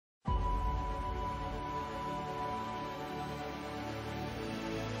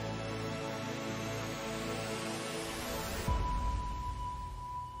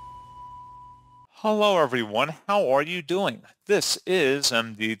Hello everyone, how are you doing? This is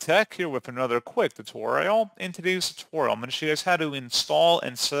MD Tech here with another quick tutorial. In today's tutorial, I'm going to show you guys how to install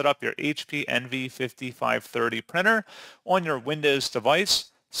and set up your HP Envy 5530 printer on your Windows device.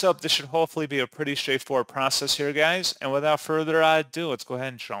 So this should hopefully be a pretty straightforward process here, guys. And without further ado, let's go ahead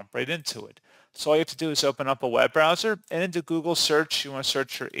and jump right into it. So all you have to do is open up a web browser and into Google search, you want to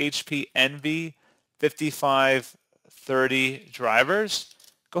search for HP Envy 5530 drivers.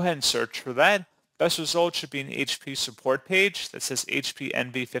 Go ahead and search for that. Best result should be an HP support page that says HP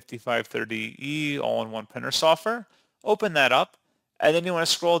Envy 5530E all-in-one printer software. Open that up, and then you want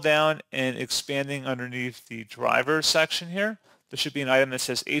to scroll down and expanding underneath the driver section here. There should be an item that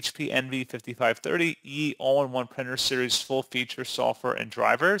says HP Envy 5530E all-in-one printer series full feature software and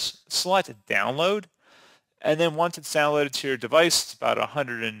drivers. Select download, and then once it's downloaded to your device, it's about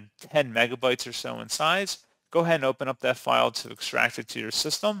 110 megabytes or so in size. Go ahead and open up that file to extract it to your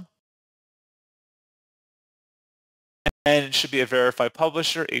system. And it should be a verified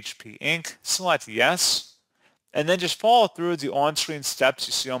publisher, HP Inc. Select yes. And then just follow through the on-screen steps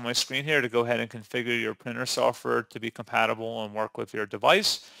you see on my screen here to go ahead and configure your printer software to be compatible and work with your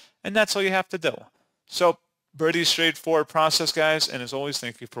device. And that's all you have to do. So pretty straightforward process, guys. And as always,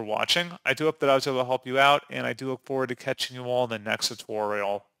 thank you for watching. I do hope that I was able to help you out, and I do look forward to catching you all in the next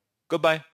tutorial. Goodbye.